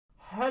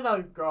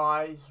Hello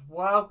guys,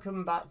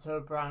 welcome back to a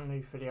brand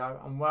new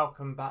video and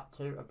welcome back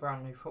to a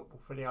brand new football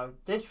video.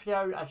 This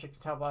video, as you can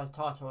tell by the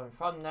title and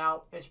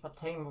thumbnail, it's my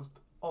team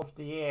of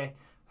the year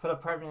for the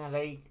Premier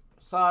League.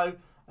 So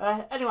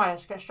anyway,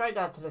 let's get straight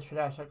down to this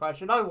video. So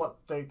guys, you know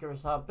what to do, give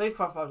us a big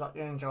thumbs up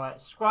if you enjoy it,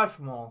 subscribe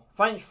for more,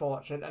 thanks for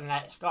watching and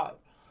let's go.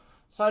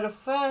 So the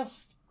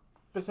first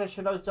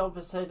position is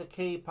obviously the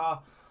keeper.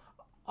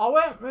 I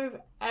went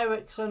with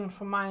Eriksen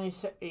from Man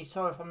City,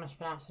 sorry if I'm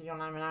mispronouncing your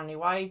name in any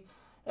way.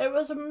 It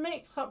was a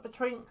mix-up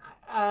between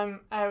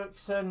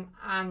Eriksen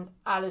and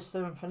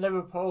Alisson for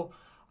Liverpool.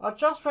 I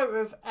just went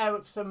with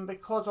Eriksen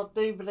because I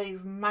do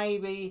believe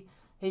maybe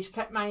he's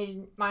kept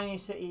Man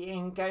City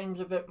in games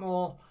a bit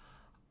more.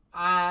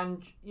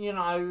 And, you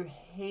know,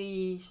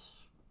 he's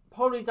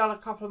probably done a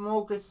couple of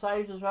more good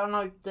saves as well.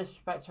 No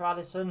disrespect to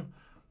Alisson.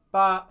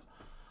 But,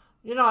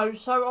 you know,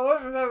 so I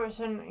went with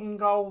Eriksen in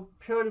goal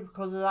purely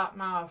because of that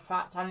matter of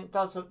fact. And it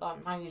does look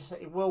like Man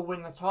City will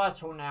win the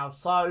title now.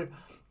 So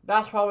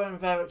that's why I went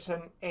with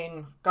Eriksen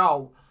in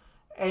goal.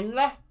 In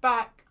left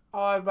back,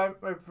 I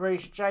went with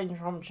Reece James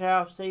from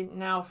Chelsea.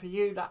 Now, for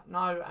you that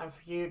know and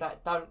for you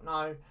that don't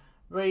know,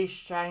 Reece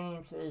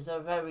James is a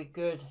very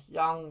good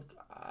young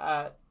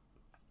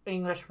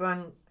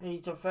Englishman.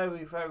 He's a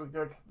very, very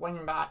good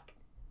wing back.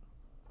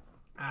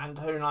 And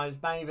who knows,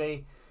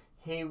 maybe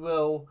he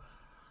will,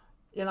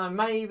 you know,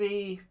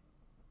 maybe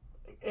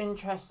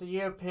interest the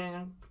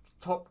European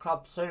top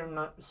club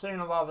sooner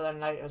rather than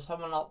later.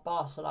 Someone like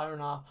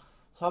Barcelona,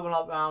 someone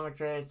like Real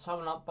Madrid,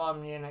 someone like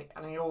Bayern Munich,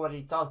 and he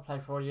already does play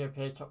for a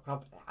European top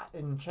club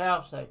in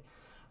Chelsea.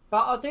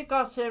 But I did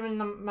go see him in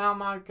the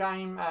Malmo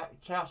game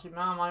at Chelsea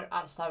Malmo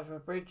at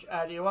Stamford Bridge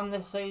earlier on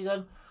this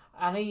season,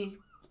 and he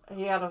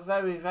had a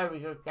very, very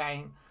good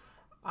game.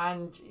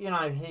 And, you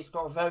know, he's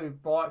got a very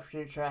bright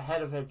future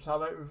ahead of him. So I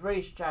went with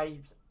Reece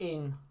James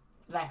in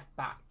left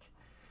back.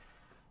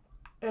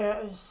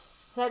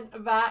 Centre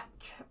back,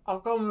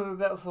 I've gone with a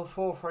bit of a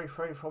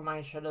 4-3-3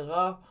 formation as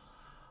well.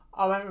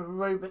 I went with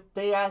Ruben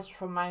Diaz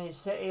from Man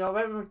City. I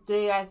went with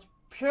Diaz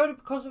purely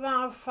because of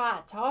that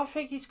fact. I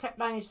think he's kept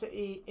Man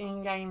City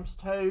in games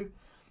too.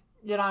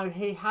 You know,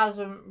 he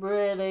hasn't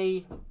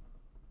really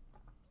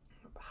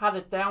had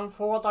a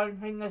downfall, I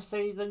don't think, this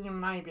season. You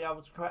may be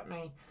able to correct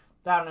me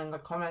down in the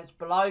comments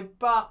below.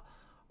 But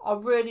I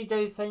really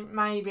do think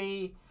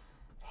maybe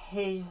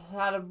he's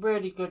had a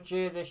really good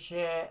year this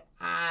year.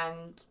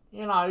 And,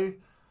 you know,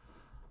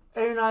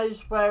 who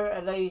knows where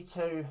it'll lead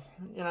to.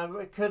 You know,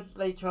 it could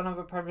lead to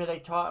another Premier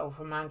League title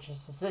for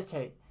Manchester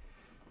City.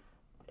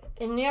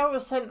 In the other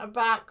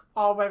centre-back,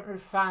 I went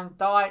with Van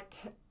Dijk.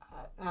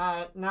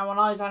 Now, I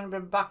know he's only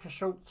been back a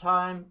short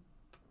time,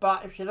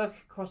 but if you look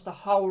across the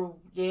whole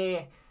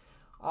year,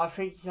 I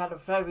think he's had a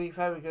very,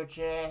 very good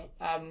year.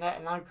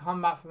 Letting him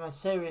come back from a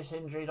serious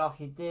injury like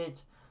he did,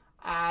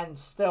 and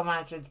still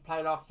managing to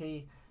play like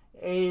he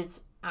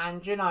is.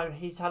 And, you know,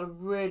 he's had a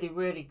really,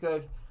 really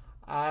good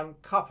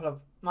couple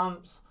of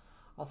months.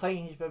 I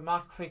think he's been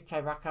back. I think he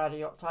came back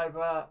early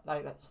October,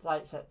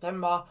 late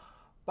September.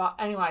 But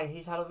anyway,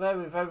 he's had a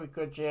very, very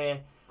good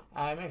year.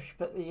 If you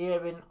put the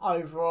year in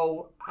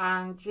overall,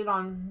 and, you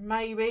know,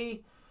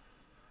 maybe,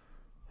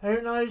 who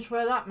knows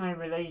where that may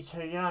lead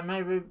to. You know,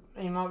 maybe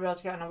he might be able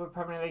to get another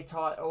Premier League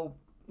title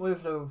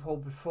with Liverpool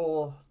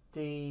before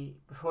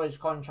his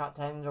contract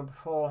ends or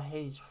before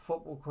his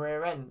football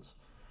career ends.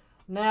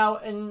 Now,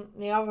 in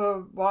the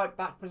other right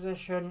back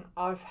position,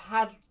 I've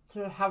had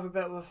to have a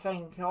bit of a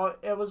think.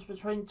 It was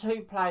between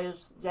two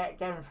players yet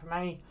again for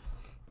me.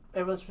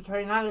 It was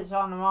between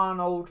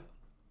Alexander-Arnold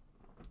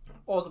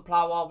or the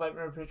player I went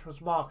with, which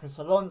was Marcos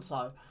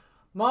Alonso.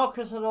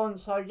 Marcos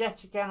Alonso,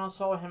 yet again, I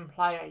saw him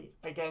play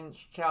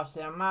against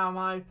Chelsea and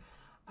Malmo.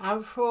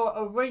 And for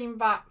a wing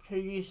back who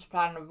used to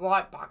play in the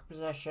right back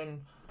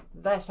position,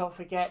 let's not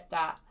forget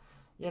that,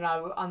 you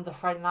know, under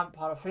Frank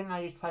Lampard, I think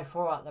they used to play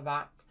 4 at the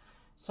back.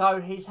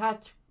 So he's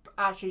had to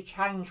actually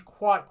change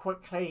quite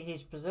quickly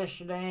his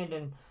positioning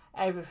and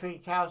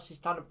everything else. He's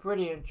done a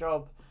brilliant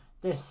job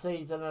this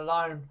season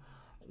alone,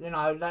 you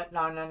know, let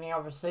alone any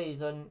other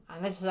season.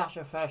 And this is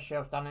actually the first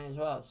year I've done it as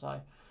well.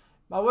 So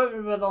I went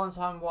with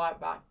Alonso and right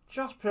back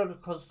just purely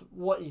because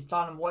what he's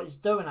done and what he's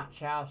doing at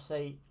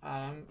Chelsea.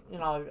 You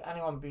know,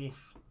 anyone would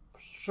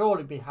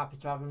surely be happy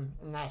to have him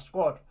in their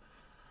squad.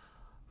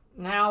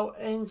 Now,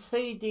 in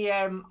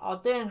CDM, I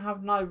didn't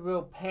have no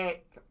real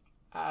pick.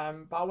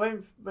 But I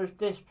went with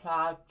this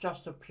player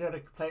just to purely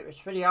complete this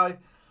video.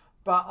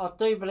 But I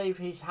do believe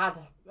he's had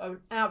an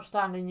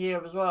outstanding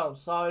year as well.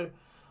 So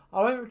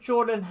I went with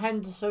Jordan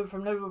Henderson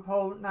from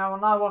Liverpool. Now, I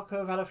know I could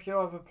have had a few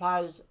other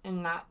players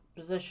in that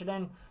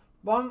positioning.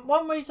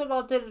 One reason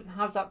I didn't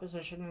have that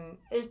positioning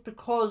is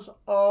because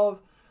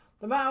of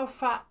the matter of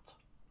fact,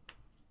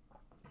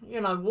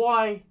 you know,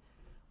 why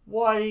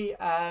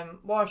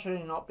should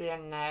he not be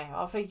in there?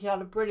 I think he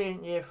had a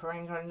brilliant year for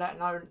England,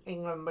 letting alone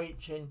England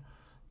reaching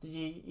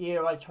the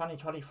Euro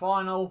 2020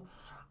 final,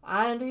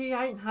 and he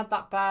ain't had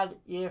that bad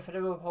year for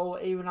Liverpool,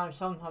 even though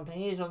sometimes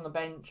he is on the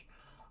bench.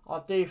 I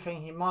do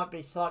think he might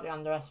be slightly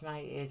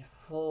underestimated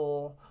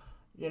for,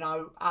 you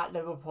know, at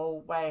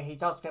Liverpool, where he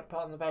does get put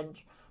on the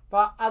bench.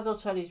 But as I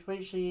said, he's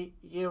reached the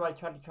Euro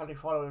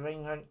 2024 with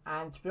England,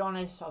 and to be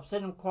honest, I've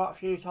seen him quite a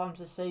few times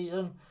this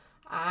season.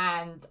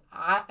 And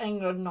at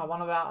England,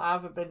 I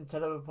haven't been to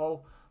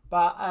Liverpool,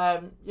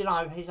 but you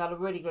know, he's had a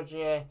really good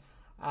year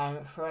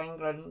for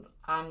England,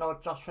 and I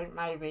just think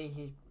maybe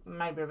he's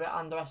a bit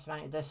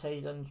underestimated this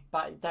season,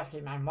 but he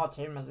definitely made my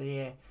team of the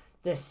year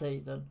this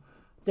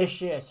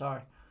year.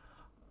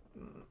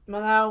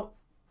 Now,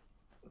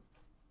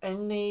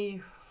 in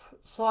the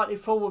slightly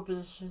forward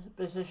position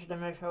in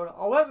midfield,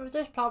 I went with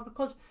this player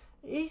because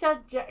he's had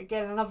yet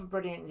again another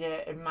brilliant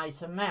year in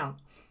Mason Mount.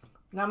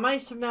 Now,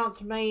 Mason Mount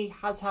to me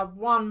has had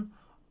one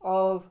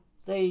of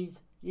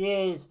these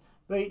years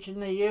reaching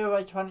the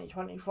Euro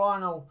 2020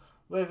 final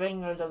with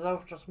England, as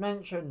I've just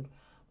mentioned.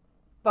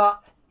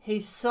 But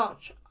he's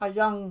such a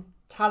young,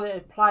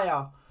 talented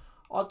player.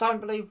 I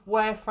don't believe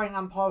where Frank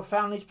Lampard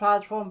found these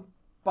players from,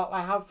 but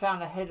they have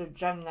found a hidden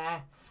gem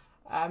there.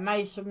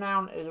 Mason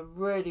Mount is a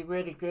really,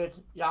 really good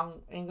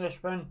young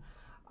Englishman.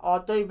 I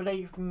do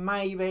believe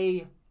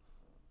maybe,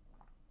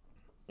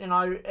 you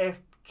know, if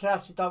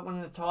Chelsea don't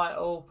win the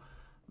title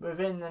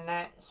within the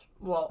next,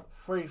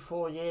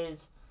 3-4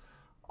 years,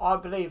 I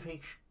believe he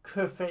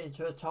could fit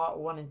into a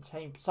title winning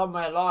team.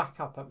 Somewhere like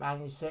up at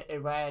Man City,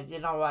 where, you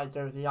know what they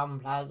do with the young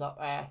players up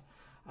there.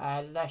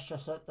 Let's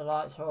just at the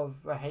likes of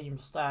Raheem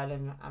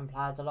Sterling and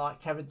players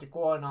like Kevin De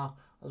Bruyne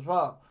as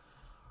well.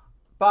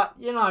 But,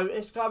 you know,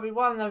 it's got to be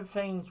one of them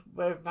things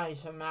with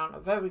Mason Mount. A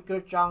very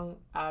good young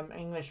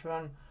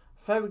Englishman.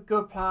 Very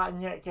good player.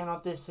 And yet again, I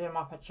did see him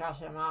up at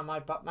Chelsea and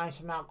Malmo. But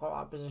Mason Mount got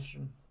that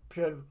position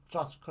purely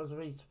just because of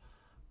his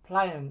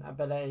playing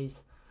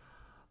abilities.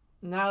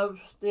 Now,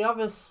 the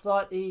other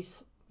slightly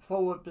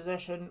forward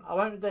position, I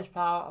went with this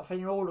player. I think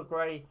you all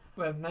agree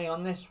with me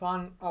on this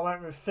one. I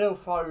went with Phil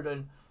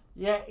Foden.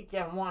 Yet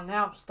again, what an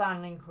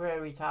outstanding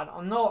career he's had.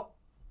 I'm not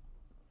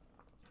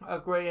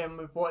agreeing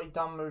with what he's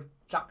done with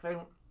Jack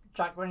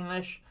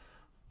Grealish,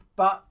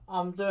 but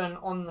I'm doing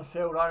on the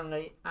field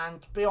only,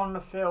 and to be on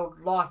the field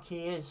like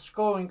he is,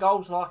 scoring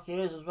goals like he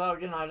is as well,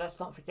 you know, let's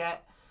not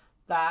forget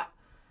that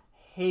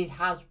he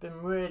has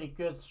been really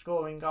good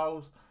scoring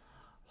goals.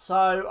 So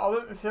I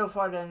went with Phil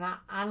Foden in that,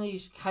 and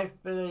his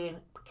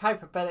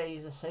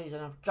capabilities this season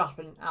have just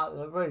been out of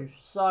the roof.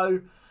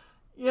 So,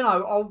 you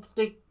know, I'll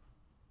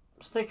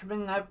stick him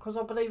in there because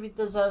I believe he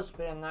deserves to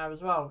be in there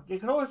as well. You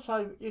can always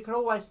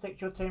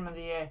stick your team of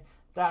the year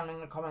down in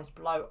the comments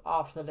below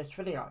after this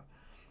video.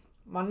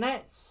 My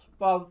next,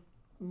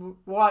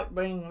 right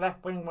wing,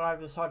 left wing,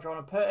 wherever side you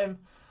want to put him,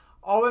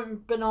 I went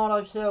with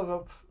Bernardo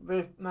Silva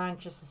with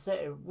Manchester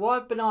City. Why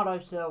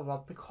Bernardo Silva?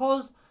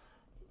 Because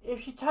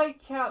if you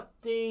take out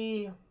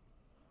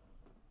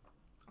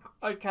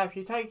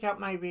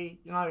maybe,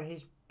 you know,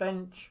 his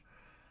bench,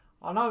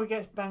 I know he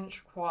gets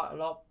benched quite a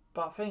lot,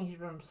 but I think he's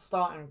been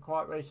starting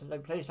quite recently.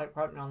 Please don't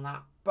quote me on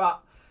that.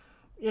 But,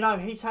 you know,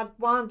 he's had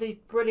one of these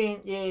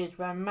brilliant years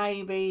where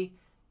maybe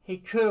he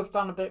could have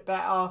done a bit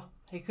better.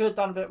 He could have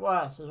done a bit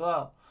worse as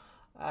well.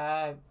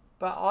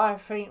 But I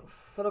think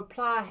for the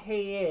player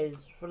he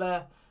is, for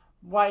the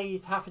way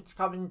he's having to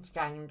come into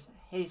games,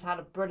 he's had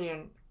a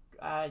brilliant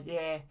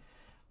year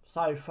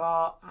so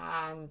far.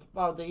 And,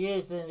 well, the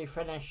year's nearly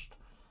finished.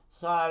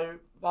 So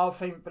I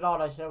think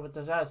Bernardo Silva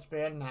deserves to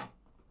be in there.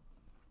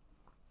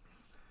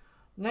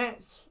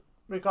 Next,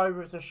 we go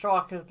with the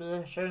striker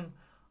position.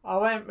 I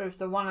went with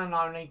the one and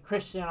only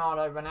Cristiano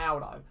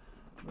Ronaldo.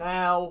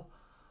 Now,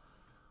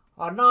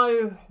 I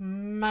know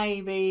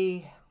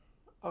maybe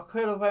I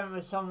could have went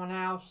with someone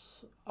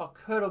else. I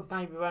could have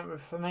maybe went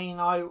with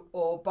Firmino,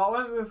 but I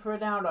went with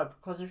Ronaldo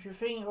because if you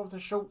think of the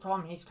short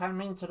time he's come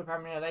into the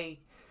Premier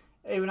League,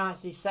 even though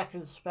it's his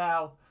second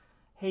spell,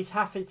 he's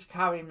having to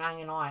carry Man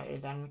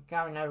United, and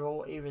Gary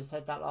Neville even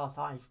said that last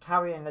night. He's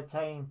carrying the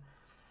team,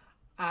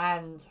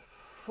 and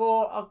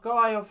for a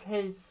guy of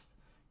his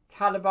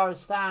calibre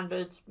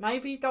standards,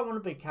 maybe you don't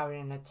want to be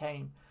carrying the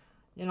team.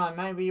 You know,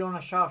 maybe you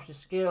want to show off your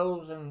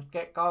skills and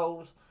get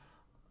goals.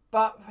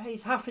 But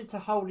he's having to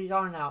hold his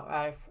own out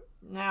there.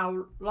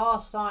 Now,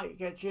 last night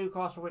against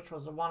Newcastle, which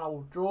was a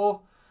 1-1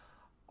 draw,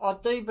 I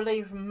do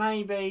believe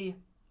maybe,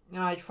 you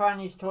know, he's throwing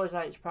his toys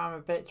at his prime a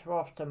bit too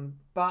often.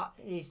 But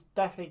he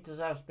definitely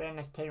deserves to be in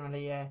this team of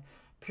the year.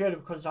 Purely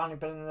because he's only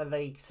been in the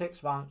league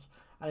 6 months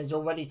and he's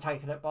already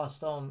taken it by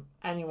storm.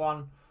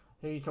 Anyone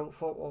who you talk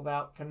football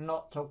about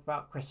cannot talk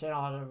about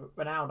Cristiano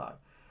Ronaldo.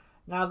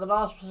 Now, the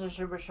last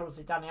position, which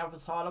obviously down the other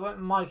side, I went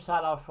with Mo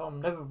Salah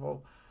from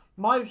Liverpool.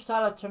 Mo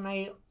Salah, to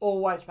me,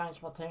 always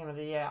makes my team of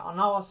the year. I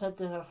know I said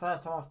this is the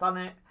first time I've done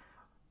it,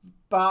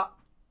 but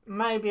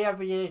maybe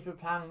every year he's been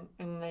playing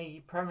in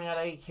the Premier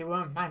League, he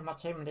won't make my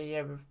team of the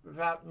year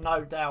without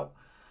no doubt.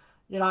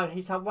 You know,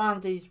 he's had one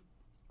of these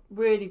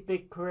really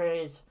big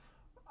careers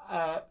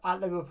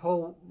at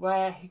Liverpool,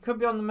 where he could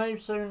be on the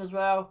move soon as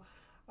well.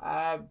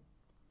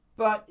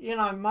 But, you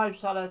know, Mo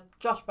Salah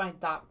just made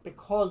that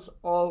because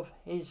of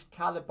his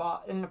calibre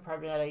in the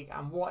Premier League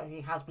and what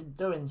he has been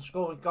doing,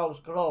 scoring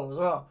goals galore as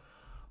well.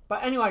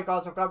 But anyway,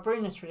 guys, I'm going to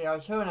bring this video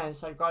to an end.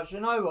 So, guys, you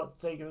know what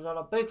to do. Give us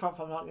a big thumbs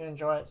up if you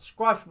enjoy it.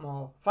 Subscribe for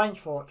more. Thanks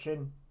for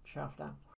watching. Ciao for now.